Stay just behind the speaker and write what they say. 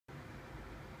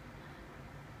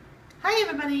Hi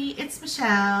everybody, it's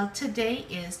Michelle. Today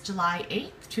is July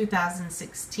 8th,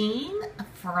 2016,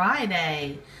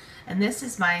 Friday. And this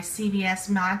is my CVS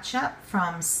matchup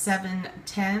from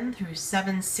 7/10 through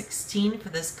 7/16 for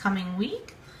this coming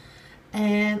week.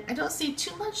 And I don't see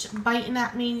too much biting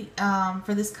at me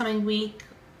for this coming week.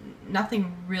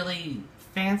 Nothing really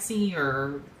fancy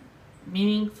or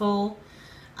meaningful.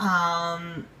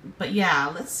 But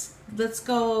yeah, let's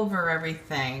go over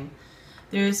everything.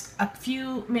 There's a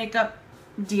few makeup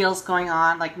deals going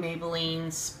on, like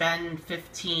Maybelline, spend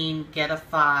 15, get a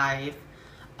 5.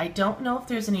 I don't know if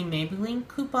there's any Maybelline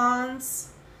coupons.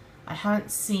 I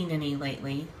haven't seen any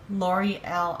lately.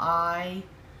 L'Oreal,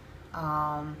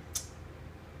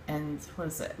 and what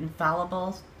is it,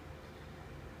 Infallible,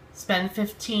 spend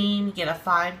 15, get a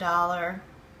 $5.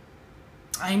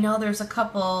 I know there's a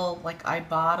couple, like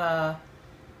Ibotta,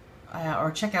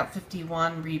 or Checkout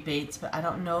 51 rebates, but I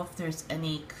don't know if there's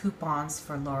any coupons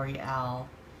for L'Oreal.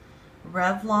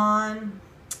 Revlon,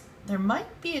 there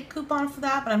might be a coupon for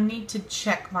that, but I need to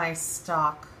check my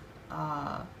stock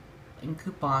in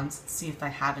coupons and see if I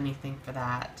have anything for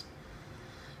that.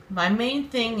 My main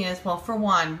thing is, well, for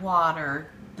one, water.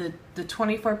 The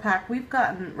 24 pack we're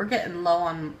getting low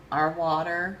on our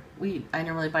water. I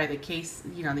normally buy the case,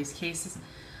 these cases.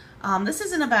 This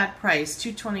isn't a bad price,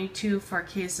 $2.22 for a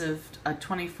case of a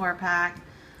 24 pack.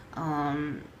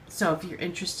 So if you're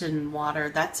interested in water,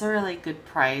 that's a really good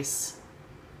price.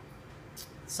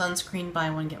 Sunscreen,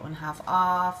 buy one get one half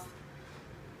off.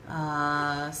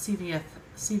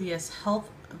 CVS Health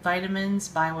vitamins,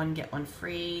 buy one get one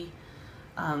free.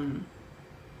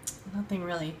 Nothing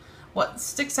really. What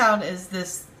sticks out is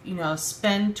this,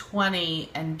 spend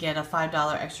 20 and get a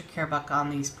 $5 extra care buck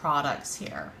on these products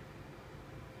here.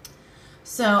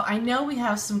 So I know we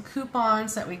have some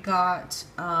coupons that we got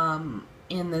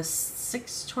in the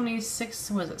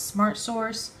 6/26, was it Smart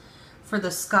Source, for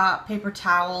the Scott paper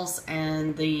towels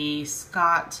and the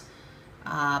Scott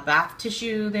bath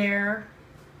tissue there.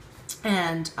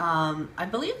 And I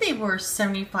believe they were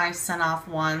 75-cent off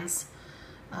ones.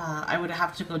 I would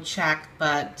have to go check,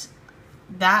 but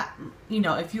that,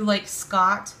 if you like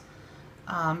Scott,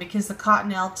 because the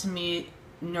Cottonelle to me,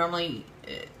 normally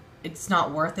it's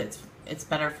not worth it. It's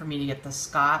better for me to get the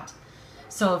Scott.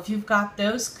 So if you've got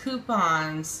those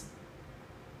coupons,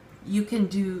 you could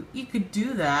do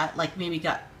that, like maybe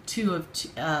got two of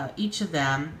each of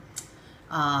them,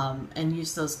 and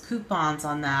use those coupons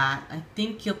on that. I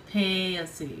think you'll pay,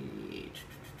 let's see,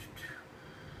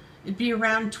 it'd be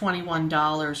around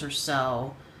 $21 or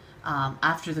so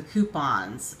after the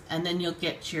coupons, and then you'll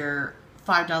get your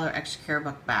 $5 extra care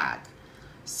buck back.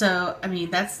 So I mean,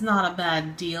 that's not a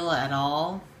bad deal at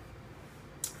all.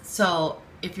 So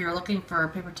if you're looking for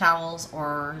paper towels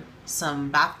or some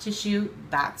bath tissue,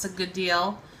 that's a good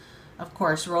deal. Of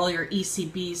course, roll your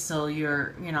ECB so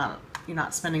you're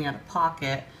not spending out of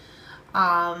pocket.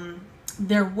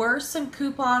 There were some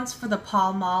coupons for the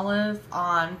Palmolive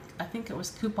on, I think it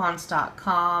was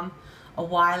coupons.com a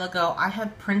while ago. I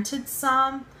had printed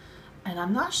some, and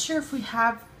I'm not sure if we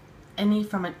have any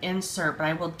from an insert, but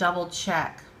I will double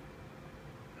check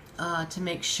to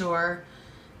make sure.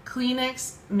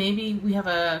 Kleenex, maybe we have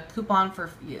a coupon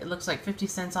for, it looks like 50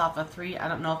 cents off of 3. I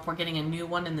don't know if we're getting a new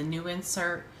one in the new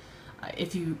insert.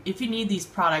 If you need these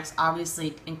products,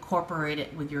 obviously incorporate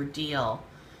it with your deal.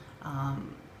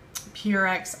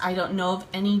 Purex, I don't know of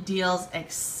any deals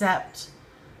except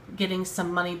getting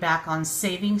some money back on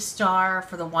Saving Star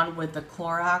for the one with the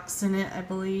Clorox in it, I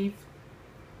believe.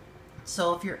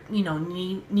 So if you're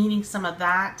needing some of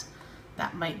that,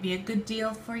 that might be a good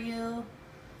deal for you.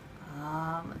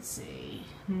 Let's see,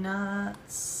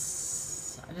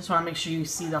 nuts. I just want to make sure you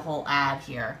see the whole ad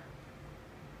here.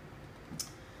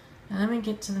 And let me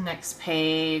get to the next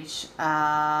page.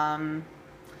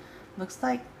 Looks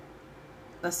like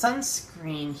the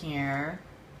sunscreen here,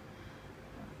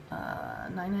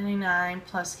 $9.99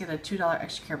 plus get a $2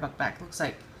 extra care buck back. Looks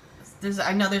like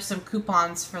I know there's some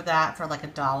coupons for that for like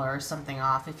 $1 or something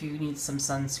off if you need some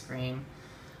sunscreen.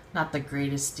 Not the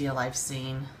greatest deal I've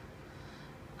seen.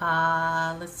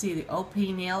 Let's see, the OP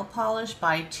nail polish,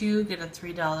 buy 2 get a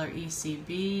 $3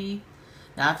 ECB.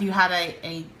 Now if you had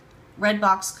a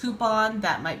Redbox coupon,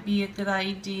 that might be a good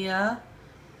idea.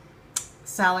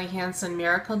 Sally Hansen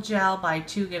Miracle Gel, buy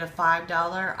 2 get a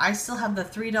 $5. I still have the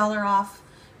 $3 off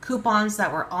coupons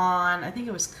that were on, I think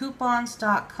it was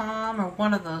coupons.com or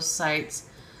one of those sites.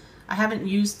 I haven't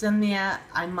used them yet.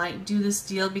 I might do this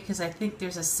deal because I think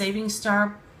there's a Saving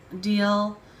Star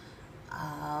deal.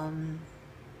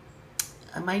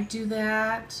 I might do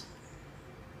that.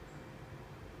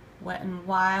 Wet n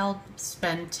Wild,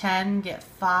 spend 10, get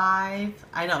 5.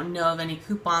 I don't know of any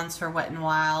coupons for Wet n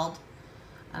Wild.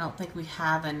 I don't think we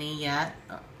have any yet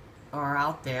or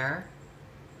out there.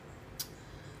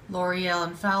 L'Oreal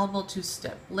Infallible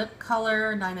 2-Step Lip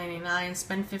Color, $9.99.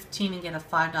 Spend 15 and get a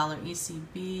 $5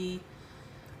 ECB.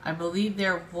 I believe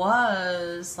there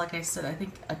was, like I said, I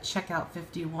think a checkout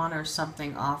 51 or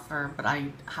something offer, but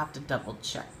I have to double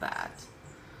check that.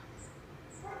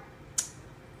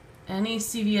 Any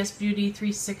CVS Beauty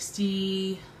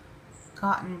 360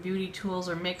 Cotton Beauty Tools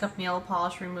or Makeup Nail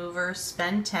Polish Remover,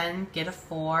 spend 10, get a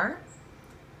 4.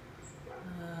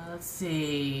 Let's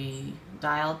see,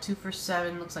 Dial 2 for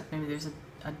 $7, looks like maybe there's a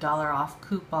 $1 off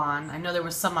coupon. I know there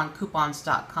was some on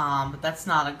coupons.com, but that's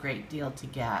not a great deal to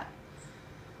get.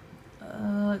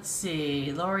 Let's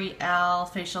see, L'Oreal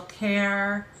Facial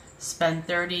Care, spend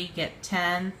 30, get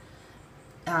 10.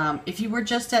 If you were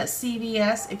just at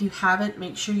CVS, if you haven't,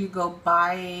 make sure you go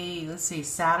by, let's see,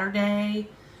 Saturday.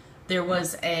 There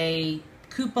was a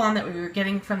coupon that we were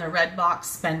getting from the red box,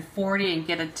 spend 40 and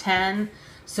get a 10.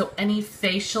 So any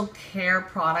facial care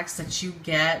products that you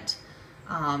get,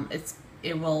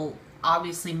 it will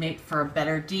obviously make for a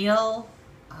better deal.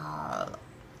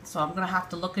 So I'm going to have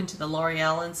to look into the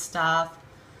L'Oreal and stuff.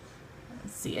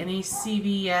 Let's see, any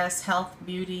CVS Health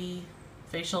Beauty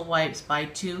Facial Wipes, buy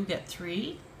 2, get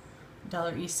 3.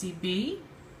 $1 ECB.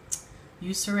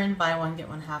 Eucerin, buy 1, get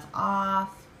 1 half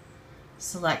off.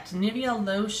 Select Nivea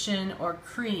Lotion or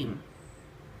Cream.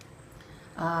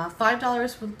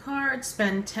 $5 with card,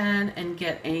 spend 10 and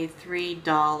get a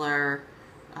 $3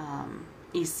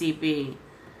 ECB.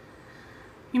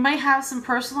 You might have some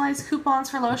personalized coupons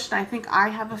for lotion. I think I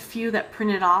have a few that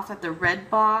printed off at the red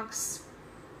box.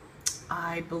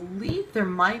 I believe there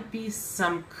might be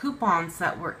some coupons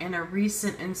that were in a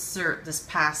recent insert this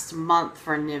past month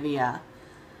for Nivea.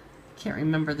 Can't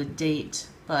remember the date,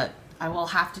 but I will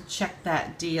have to check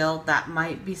that deal. That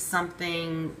might be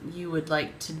something you would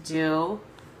like to do,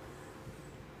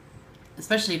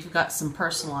 especially if you've got some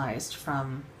personalized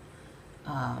from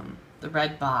the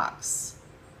red box.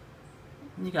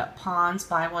 You got Pond's,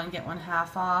 buy 1, get 1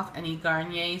 half off. Any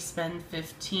Garnier, spend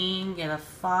 15, get a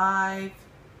 5.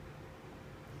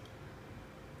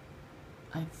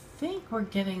 I think we're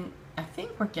getting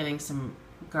some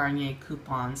Garnier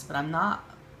coupons, but I'm not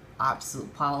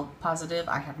absolute positive.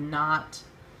 I haven't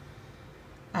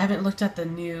looked at the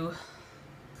new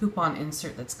coupon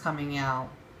insert that's coming out.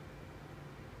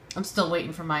 I'm still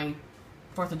waiting for my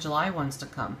 4th of July ones to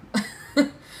come.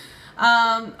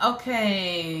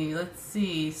 Okay, let's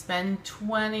see. Spend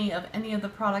 20 of any of the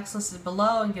products listed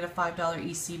below and get a $5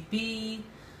 ECB.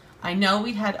 I know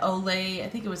we had Olay, I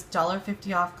think it was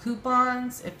 $1.50 off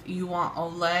coupons if you want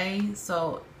Olay.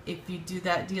 So if you do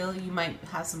that deal, you might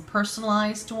have some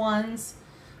personalized ones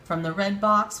from the red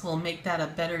box. We'll make that a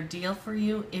better deal for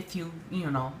you if you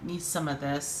need some of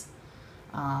this.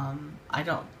 I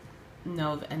don't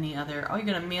know of any other. Oh, you're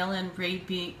going to mail in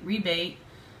rebate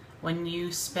when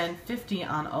you spend 50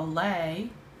 on Olay.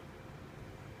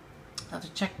 I'll have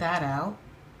to check that out.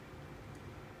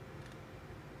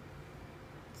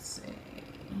 Let's see.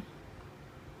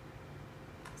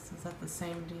 Is that the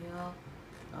same deal?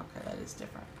 Okay, that is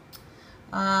different.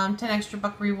 10 extra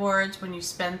buck rewards when you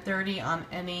spend 30 on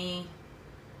any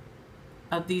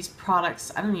of these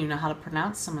products. I don't even know how to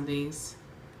pronounce some of these.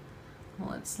 Well,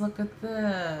 let's look at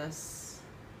this.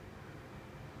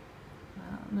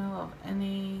 I don't know of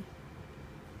any.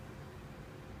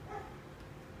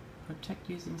 Protect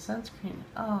using sunscreen.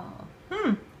 Oh,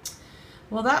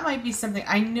 well, that might be something.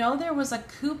 I know there was a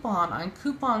coupon on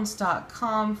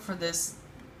coupons.com for this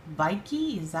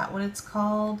Vikey. Is that what it's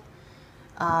called?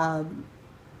 I'm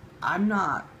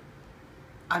not,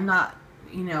 I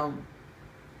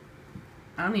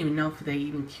don't even know if they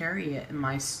even carry it in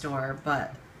my store,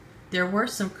 but there were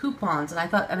some coupons, and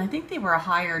I think they were a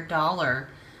higher dollar.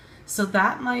 So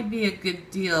that might be a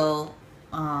good deal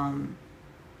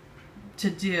to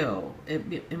do.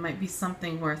 It might be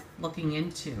something worth looking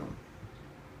into,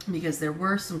 because there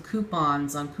were some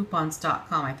coupons on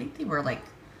coupons.com. I think they were like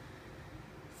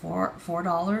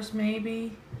 $4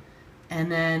 maybe.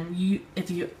 And then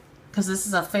because this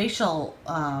is a facial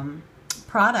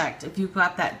product, if you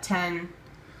got that $10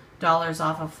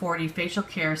 off of 40 facial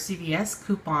care CVS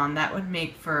coupon, that would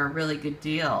make for a really good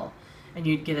deal, and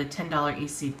you'd get a $10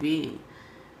 ECB.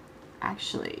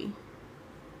 Actually,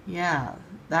 yeah,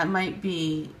 that might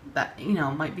be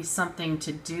might be something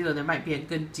to do. There might be a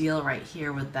good deal right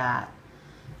here with that.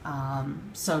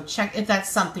 So check if that's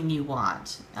something you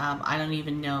want. I don't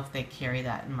even know if they carry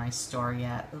that in my store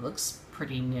yet. It looks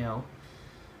pretty new.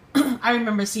 I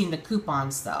remember seeing the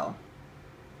coupons though.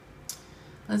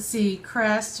 Let's see,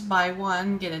 Crest, buy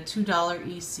one, get a $2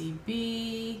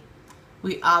 ECB.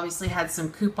 We obviously had some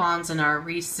coupons in our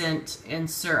recent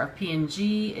insert of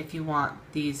P&G. If you want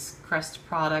these Crest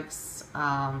products,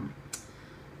 that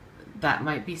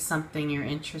might be something you're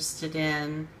interested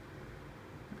in.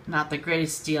 Not the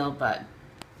greatest deal, but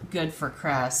good for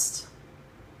Crest.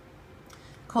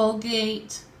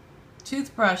 Colgate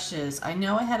toothbrushes. I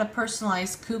know I had a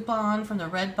personalized coupon from the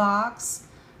red box.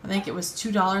 I think it was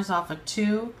 $2 off of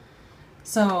 2.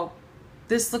 So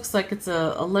this looks like it's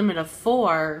a limit of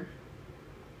 4.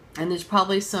 And there's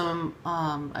probably some,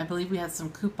 I believe we had some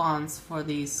coupons for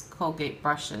these Colgate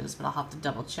brushes, but I'll have to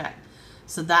double check.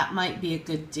 So that might be a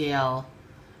good deal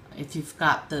if you've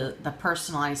got the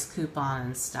personalized coupon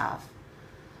and stuff.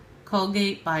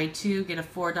 Colgate, buy 2, get a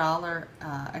 $4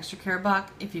 extra care buck.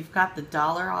 If you've got the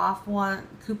dollar off one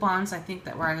coupons, I think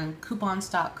that we're on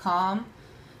coupons.com.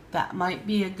 That might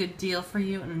be a good deal for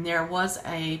you. And there was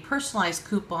a personalized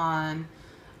coupon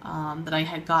that I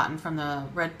had gotten from the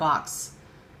red box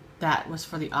that was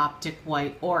for the Optic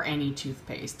White or any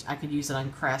toothpaste. I could use it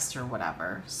on Crest or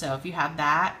whatever. So if you have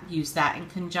that, use that in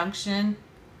conjunction.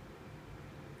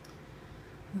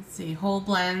 Let's see, whole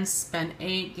blends, spend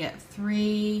 8, get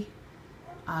 3.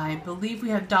 I believe we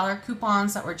have dollar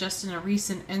coupons that were just in a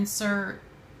recent insert.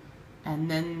 And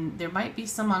then there might be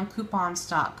some on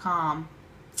coupons.com.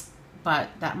 But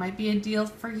that might be a deal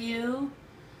for you,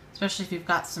 especially if you've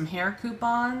got some hair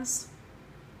coupons.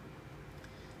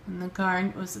 And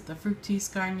the was it the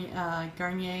Fructis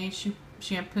Garnier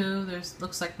shampoo?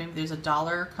 Looks like maybe there's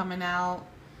 $1 coming out.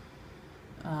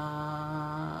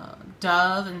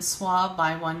 Dove and Suave,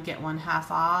 buy one get one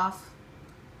half off.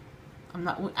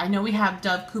 I know we have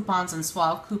Dove coupons and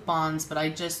Suave coupons, but I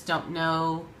just don't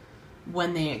know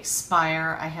when they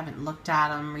expire. I haven't looked at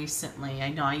them recently. I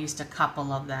know I used a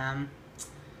couple of them.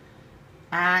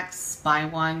 Axe, buy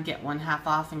one, get one half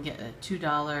off and get a $2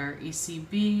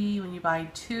 ECB when you buy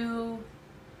 2.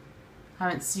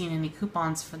 Haven't seen any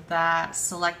coupons for that.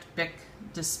 Select Bic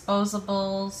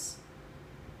disposables.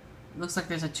 Looks like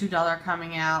there's a $2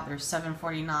 coming out. There's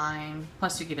 $7.49.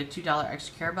 Plus you get a $2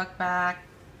 extra care buck back.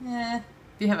 If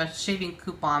you have a shaving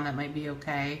coupon, that might be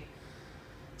okay.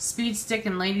 Speed Stick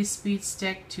and Lady Speed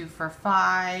Stick, 2 for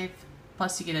 $5.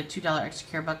 Plus you get a $2 extra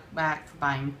care buck back for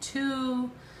buying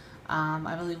 2.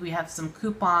 I believe we have some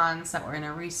coupons that were in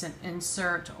a recent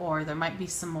insert, or there might be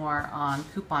some more on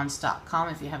coupons.com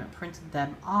if you haven't printed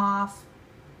them off.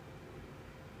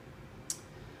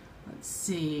 Let's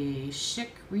see, Schick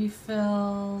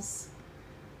refills.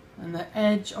 And the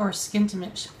Edge or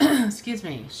Skintimate, excuse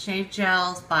me, shave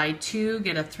gels, buy 2,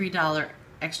 get a $3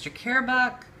 extra care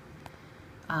buck.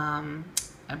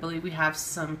 I believe we have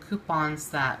some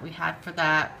coupons that we had for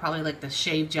that. Probably like the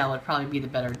shave gel would probably be the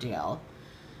better deal.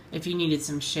 If you needed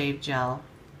some shave gel,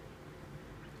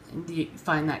 you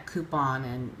find that coupon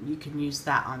and you can use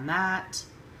that on that.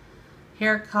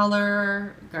 Hair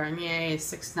color, Garnier is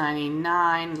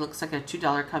 $6.99. Looks like a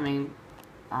 $2 coming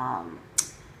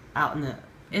out in the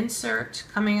insert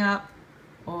coming up.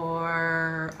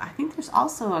 Or I think there's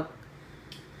also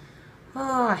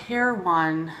a hair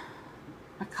one,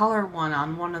 a color one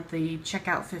on one of the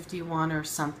Checkout 51 or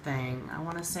something. I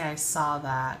want to say I saw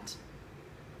that.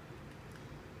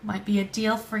 Might be a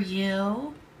deal for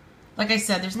you. Like I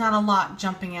said, there's not a lot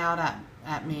jumping out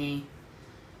at me.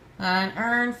 And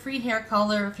earn free hair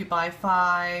color if you buy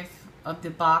 5 of the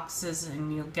boxes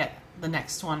and you'll get the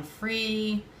next one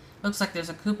free. Looks like there's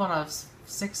a coupon of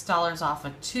 $6 off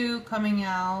of 2 coming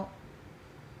out.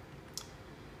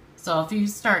 So if you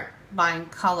start buying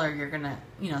color, you're gonna,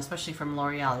 especially from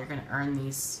L'Oreal, you're gonna earn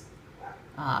these.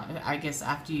 I guess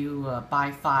after you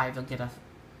buy 5, you'll get a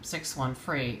 6th one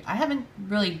free. I haven't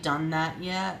really done that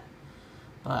yet,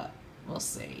 but we'll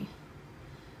see.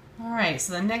 Alright,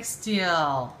 so the next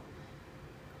deal,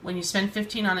 when you spend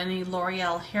 $15 on any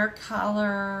L'Oreal hair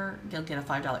color, you'll get a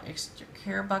 $5 extra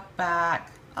care buck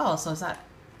back. Oh, so is that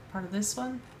part of this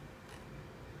one?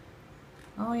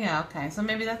 Oh yeah, okay, so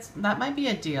maybe that might be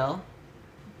a deal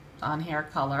on hair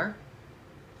color.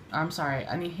 I'm sorry,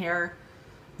 any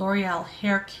L'Oreal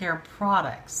hair care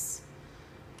products.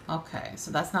 Okay,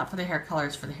 so that's not for the hair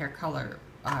colors, for the hair color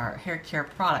hair care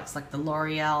products like the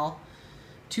L'Oreal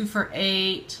 2 for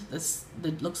 $8. This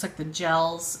looks like the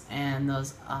gels and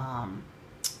those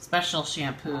special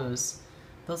shampoos.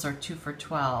 Those are 2 for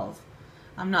 $12.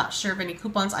 I'm not sure of any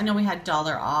coupons. I know we had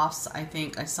dollar offs. I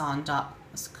think I saw on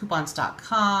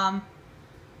coupons.com.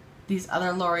 These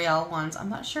other L'Oreal ones, I'm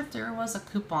not sure if there was a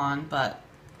coupon, but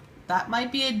that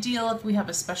might be a deal if we have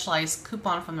a specialized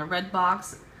coupon from the red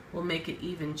box. We'll make it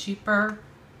even cheaper.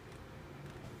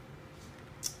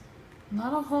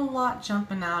 Not a whole lot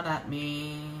jumping out at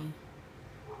me.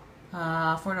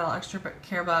 $4 extra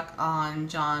care buck on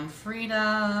John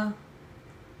Frieda.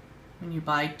 When you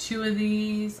buy 2 of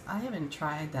these, I haven't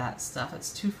tried that stuff.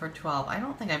 It's 2 for $12. I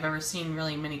don't think I've ever seen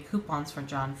really many coupons for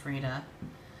John Frieda.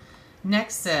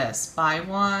 Nexus, buy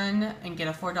 1 and get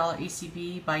a $4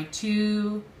 ECB. Buy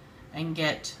 2 and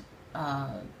get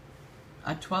a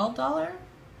 $12.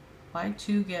 Buy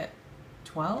 2, get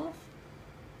 12.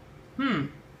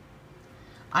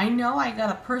 I know I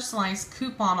got a personalized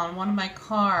coupon on one of my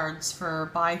cards for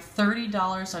buy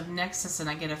 $30 of Nexus and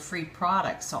I get a free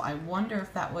product. So I wonder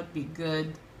if that would be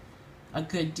a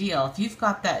good deal. If you've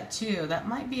got that too, that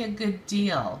might be a good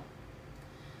deal.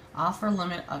 Offer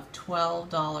limit of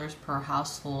 $12 per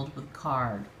household with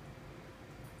card.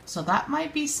 So that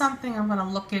might be something I'm going to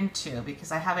look into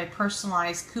because I have a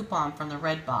personalized coupon from the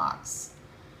Red Box.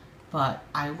 But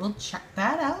I will check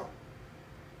that out.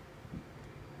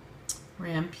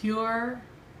 Rampure.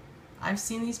 I've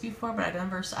seen these before, but I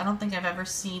don't think I've ever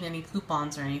seen any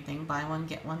coupons or anything. Buy 1,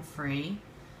 get 1 free.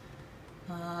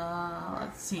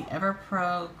 Let's see.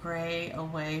 EverPro Gray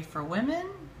Away for Women.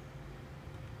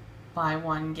 Buy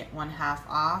 1, get 1 half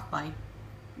off.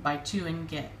 Buy 2 and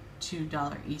get $2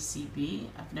 ECB.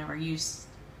 I've never used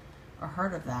or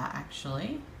heard of that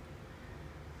actually.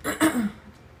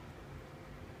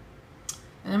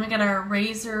 And then we got our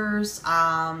razors.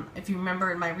 If you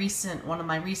remember in one of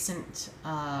my recent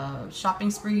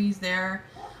shopping sprees there,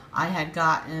 I had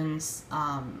gotten,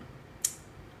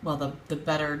 well, the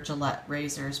better Gillette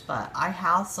razors, but I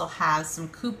also have some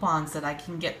coupons that I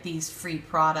can get these free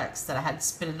products that I had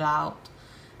spitted out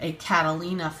a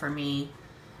Catalina for me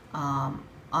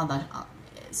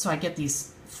so I get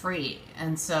these free.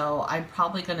 And so I'm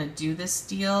probably going to do this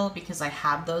deal because I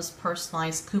have those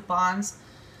personalized coupons.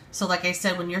 So like I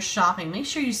said, when you're shopping, make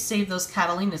sure you save those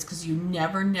Catalinas because you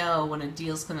never know when a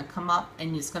deal's going to come up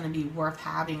and it's going to be worth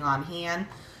having on hand.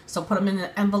 So put them in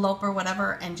an envelope or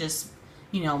whatever and just,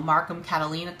 you know, mark them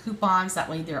Catalina coupons. That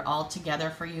way they're all together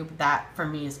for you. That, for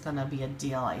me, is going to be a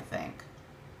deal, I think.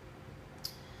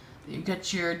 You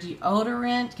get your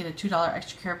deodorant, get a $2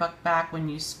 extra care buck back when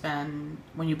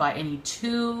you buy any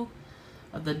 2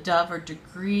 of the Dove or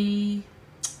Degree.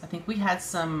 I think we had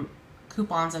some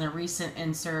coupons in a recent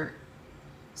insert,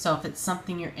 so if it's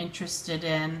something you're interested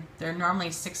in, they're normally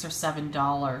 $6 or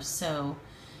 $7, so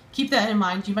keep that in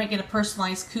mind. You might get a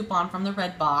personalized coupon from the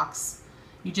Red Box.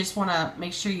 You just want to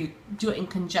make sure you do it in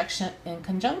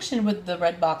conjunction with the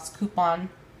Red Box coupon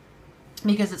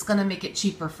because it's going to make it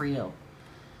cheaper for you.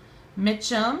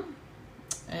 Mitchum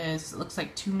looks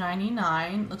like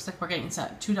 $2.99. Looks like we're getting some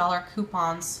 $2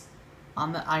 coupons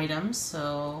on the items,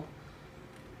 so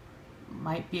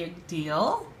might be a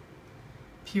deal.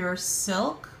 Pure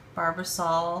Silk,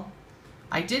 Barbasol.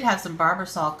 I did have some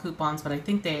Barbasol coupons, but I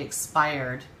think they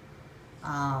expired.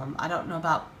 I don't know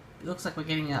about, it looks like we're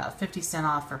getting a 50%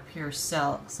 off for Pure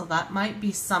Silk, so that might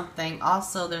be something.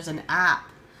 Also, there's an app.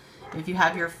 If you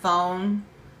have your phone,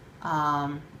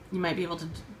 you might be able to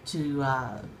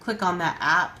click on that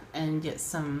app and get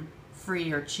some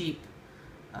free or cheap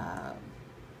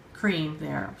cream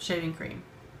there, shaving cream.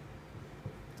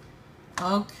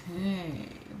 Okay,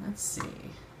 let's see.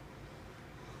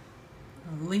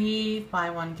 Leave,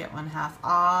 buy 1, get 1 half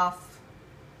off.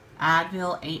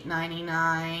 Advil,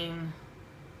 $8.99.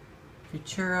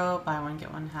 Futuro, buy 1,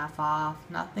 get 1 half off.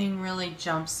 Nothing really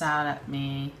jumps out at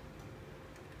me.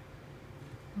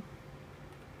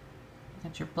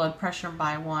 Got your blood pressure,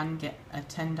 buy 1, get a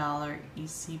 $10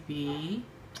 ECB.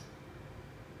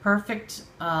 Perfect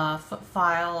foot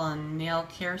file and nail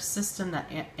care system, the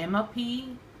MOP.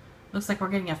 Looks like we're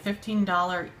getting a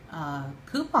 $15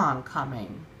 coupon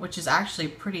coming, which is actually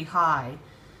pretty high.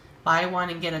 Buy 1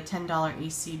 and get a $10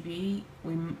 ECB.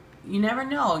 You never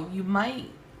know. You might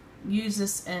use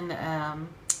this in,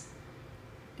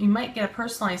 you might get a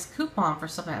personalized coupon for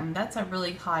something. I mean, that's a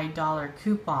really high dollar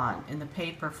coupon in the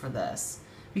paper for this.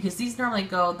 Because these normally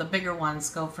go, the bigger ones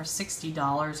go for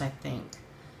 $60, I think,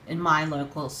 in my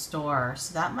local store.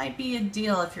 So that might be a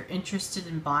deal if you're interested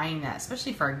in buying that,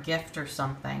 especially for a gift or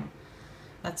something.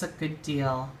 That's a good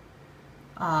deal.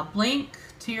 Blink,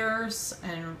 Tears,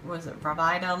 and was it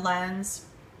Bravida Lens?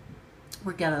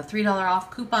 We got a $3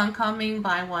 off coupon coming.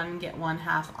 Buy 1, get 1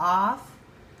 half off.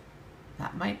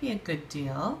 That might be a good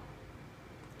deal.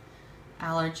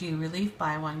 Allergy Relief,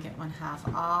 buy 1, get 1 half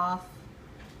off.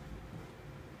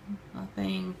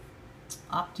 Nothing.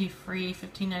 Opti-Free,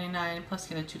 $15.99, plus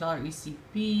get a $2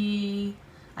 ECB.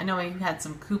 I know we had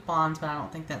some coupons, but I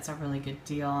don't think that's a really good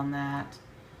deal on that.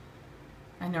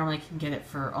 I normally can get it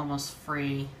for almost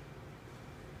free.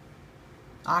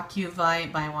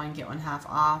 Ocuvite, buy one, get one half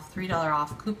off. $3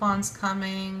 off coupons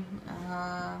coming.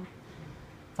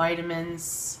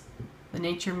 Vitamins, the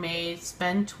Nature Made,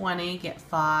 spend 20, get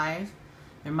 5.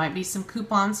 There might be some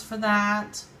coupons for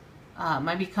that.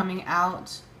 Might be coming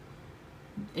out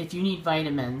if you need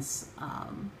vitamins.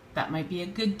 That might be a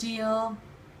good deal.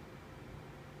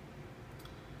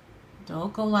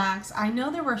 Docolax. I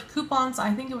know there were coupons.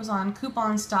 I think it was on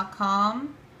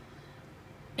coupons.com.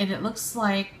 And it looks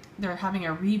like they're having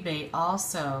a rebate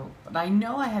also. But I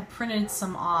know I had printed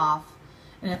some off.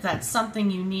 And if that's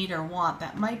something you need or want,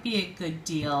 that might be a good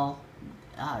deal.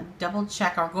 Double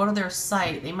check or go to their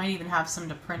site. They might even have some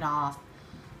to print off.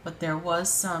 But there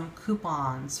was some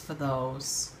coupons for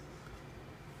those.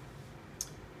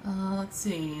 Let's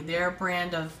see, their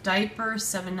brand of diapers,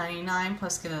 $7.99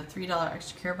 plus get a $3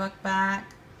 extra care buck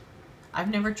back.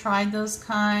 I've never tried those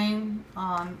kind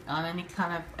on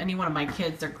any one of my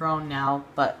kids. They're grown now,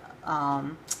 but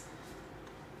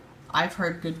I've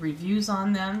heard good reviews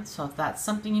on them. So if that's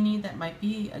something you need, that might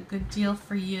be a good deal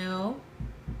for you.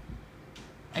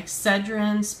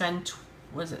 Excedrin, spend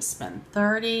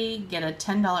 30, get a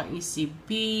 $10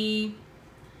 ECB.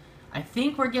 I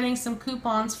think we're getting some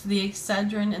coupons for the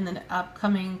Excedrin in the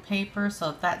upcoming paper, so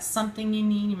if that's something you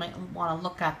need, you might want to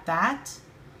look at that.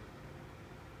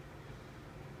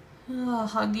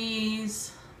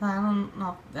 Huggies, I don't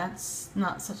know, that's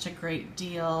not such a great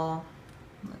deal.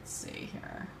 Let's see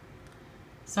here.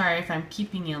 Sorry if I'm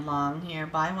keeping you long here.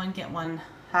 Buy one, get one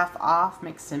half off,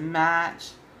 mix and match.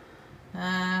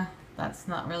 That's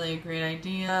not really a great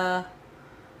idea.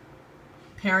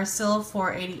 Parasil,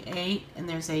 $4.88, and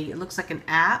it looks like an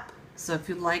app. So if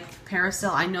you like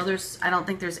Parasil, I don't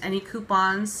think there's any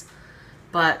coupons,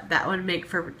 but that would make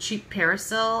for cheap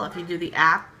Parasil if you do the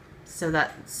app. So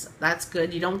that's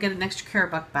good. You don't get an extra care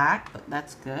buck back, but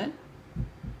that's good.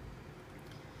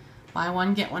 Buy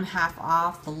one, get one half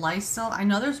off. The Lysol. I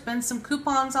know there's been some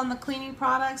coupons on the cleaning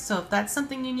products, so if that's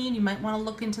something you need, you might want to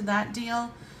look into that deal.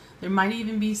 There might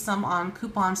even be some on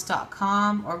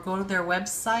coupons.com or go to their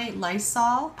website,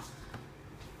 Lysol,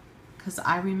 because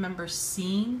I remember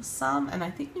seeing some, and I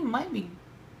think we might be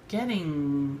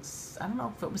getting, I don't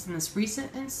know if it was in this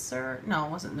recent insert. No,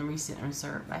 it wasn't in the recent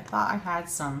insert. I thought I had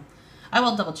some. I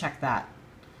will double check that.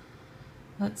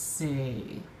 Let's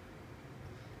see.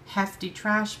 Hefty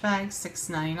trash bags,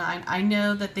 $6.99. I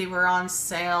know that they were on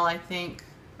sale, I think,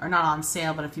 or not on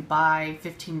sale, but if you buy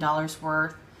 $15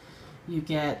 worth, you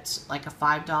get like a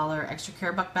 $5 extra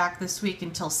care buck back this week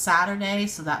until Saturday,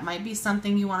 so that might be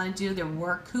something you want to do. There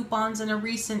were coupons in a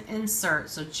recent insert,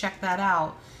 so check that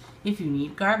out if you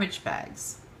need garbage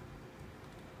bags.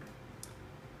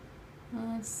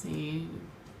 Let's see.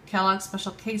 Kellogg's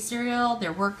Special K cereal.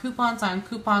 There were coupons on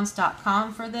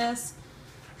coupons.com for this.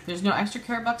 There's no extra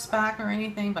care bucks back or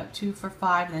anything, but 2 for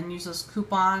 $5, and then use those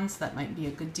coupons. That might be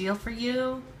a good deal for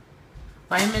you.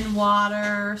 Vitamin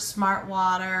water, Smart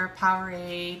Water,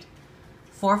 Powerade,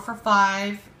 4 for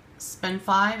 $5, spend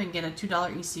 5 and get a $2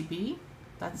 ECB.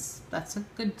 That's a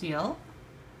good deal.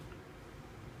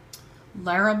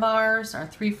 Lara bars are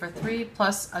 3 for $3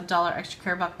 plus a $1 extra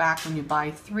care buck back when you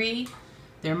buy 3.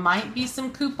 There might be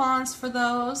some coupons for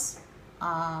those.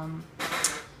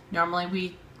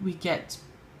 Normally we get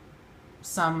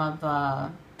some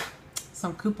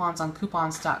coupons on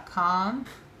coupons.com.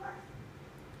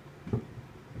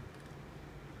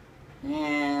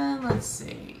 And let's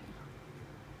see.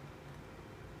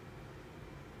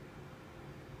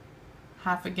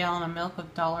 Half a gallon of milk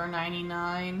with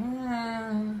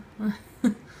 $1.99.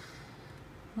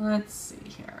 Let's see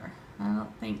here. I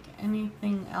don't think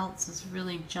anything else is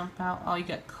really jump out. Oh, you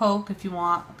got Coke if you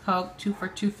want a Coke, 2 for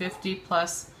 $2.50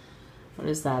 plus, what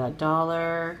is that,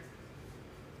 $1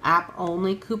 app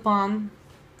only coupon.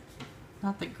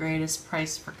 Not the greatest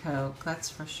price for Coke, that's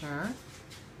for sure.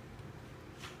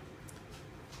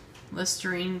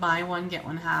 Listerine, buy one, get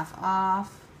one half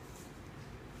off.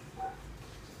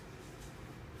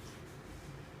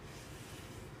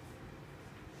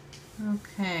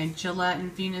 Okay, Gillette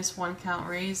and Venus 1-count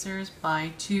razors,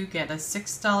 buy 2, get a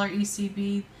 $6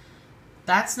 ECB.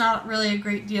 That's not really a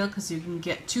great deal because you can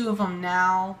get 2 of them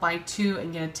now, buy 2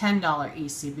 and get a $10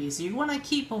 ECB. So you want to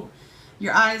keep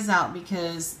your eyes out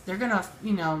because they're going to,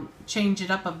 change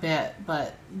it up a bit.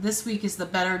 But this week is the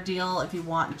better deal if you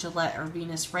want Gillette or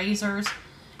Venus razors.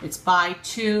 It's buy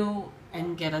 2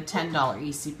 and get a $10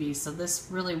 ECB. So this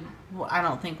really, I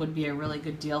don't think would be a really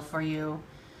good deal for you.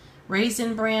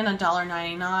 Raisin Bran,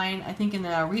 $1.99. I think in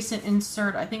the recent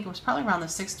insert, I think it was probably around the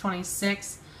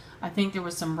 $6.26. I think there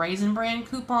was some Raisin Bran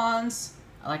coupons,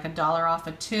 like $1 off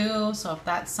of 2. So if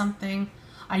that's something,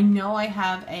 I know I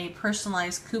have a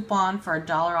personalized coupon for $1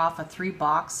 off of 3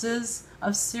 boxes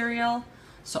of cereal,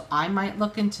 so I might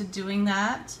look into doing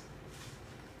that.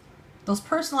 Those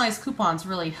personalized coupons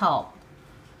really help.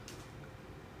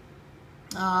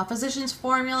 Physicians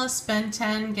Formula, spend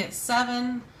 10, get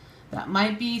 7. That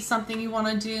might be something you want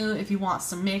to do if you want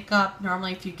some makeup.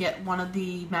 Normally if you get one of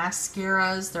the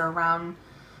mascaras, they're around,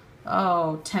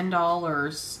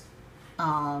 $10.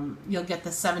 You'll get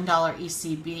the $7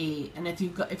 ECB, and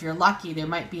if you're lucky, there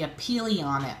might be a peely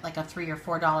on it, like a $3 or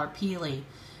 $4 peely.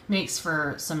 Makes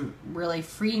for some really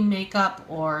free makeup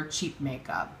or cheap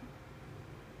makeup.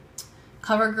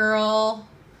 CoverGirl,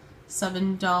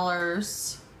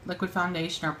 $7. Liquid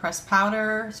foundation or pressed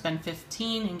powder, spend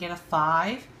 15 and get a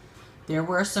 5. There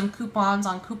were some coupons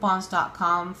on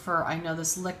coupons.com for, I know,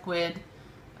 this liquid,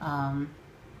 the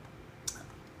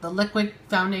liquid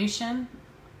foundation.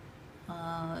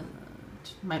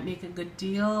 Might make a good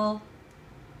deal.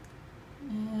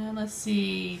 And let's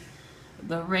see,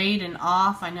 the Raid and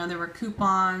Off. I know there were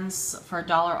coupons for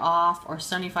 $1 off or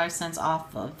 75 cents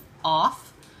off of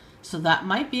off, so that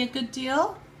might be a good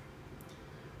deal.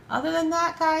 Other than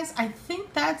that, guys, I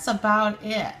think that's about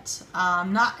it.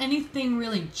 Not anything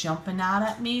really jumping out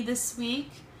at me this week.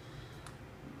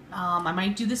 I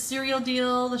might do the cereal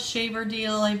deal, the shaver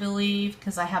deal, I believe,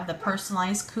 because I have the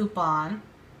personalized coupon.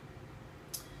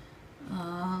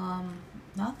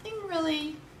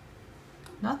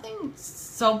 Nothing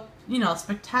so,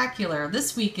 spectacular.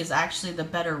 This week is actually the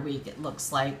better week, it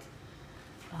looks like.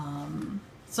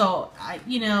 So,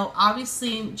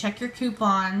 obviously check your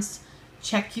coupons,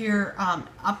 check your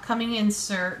upcoming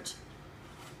insert,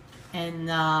 and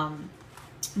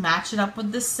match it up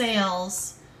with the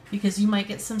sales, because you might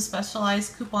get some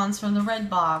specialized coupons from the red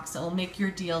box that will make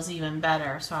your deals even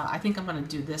better. So I think I'm going to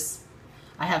do this.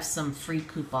 I have some free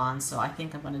coupons, so I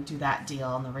think I'm going to do that deal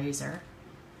on the razor.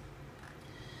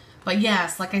 But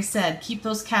yes, like I said, keep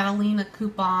those Catalina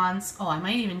coupons. Oh, I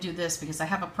might even do this because I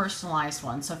have a personalized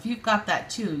one. So if you've got that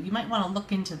too, you might want to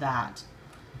look into that.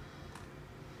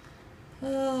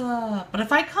 But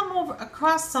if I come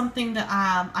across something that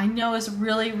I know is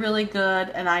really, really good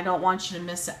and I don't want you to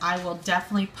miss it, I will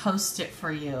definitely post it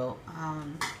for you.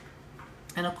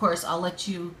 And of course, I'll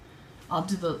do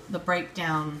the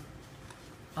breakdown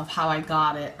of how I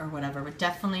got it or whatever. But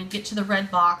definitely get to the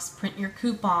red box, print your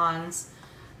coupons,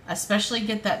 especially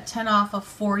get that 10 off of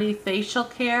 40 facial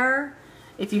care.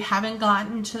 If you haven't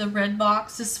gotten to the red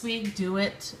box this week, do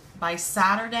it by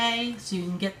Saturday so you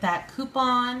can get that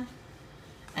coupon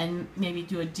and maybe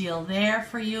do a deal there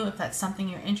for you if that's something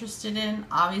you're interested in.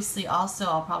 Obviously, also,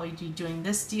 I'll probably be doing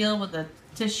this deal with the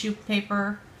tissue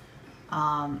paper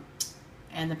and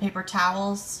the paper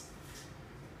towels.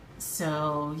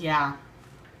 So, yeah.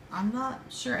 I'm not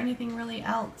sure anything really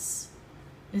else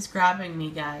is grabbing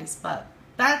me, guys, but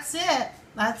that's it.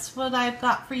 That's what I've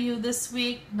got for you this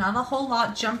week. Not a whole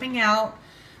lot jumping out,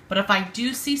 but if I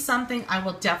do see something, I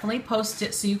will definitely post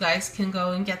it so you guys can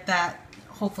go and get that,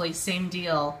 hopefully, same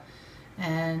deal.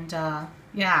 And,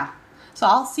 yeah. So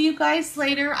I'll see you guys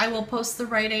later. I will post the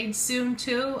Rite Aid soon,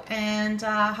 too, and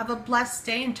have a blessed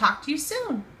day and talk to you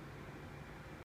soon.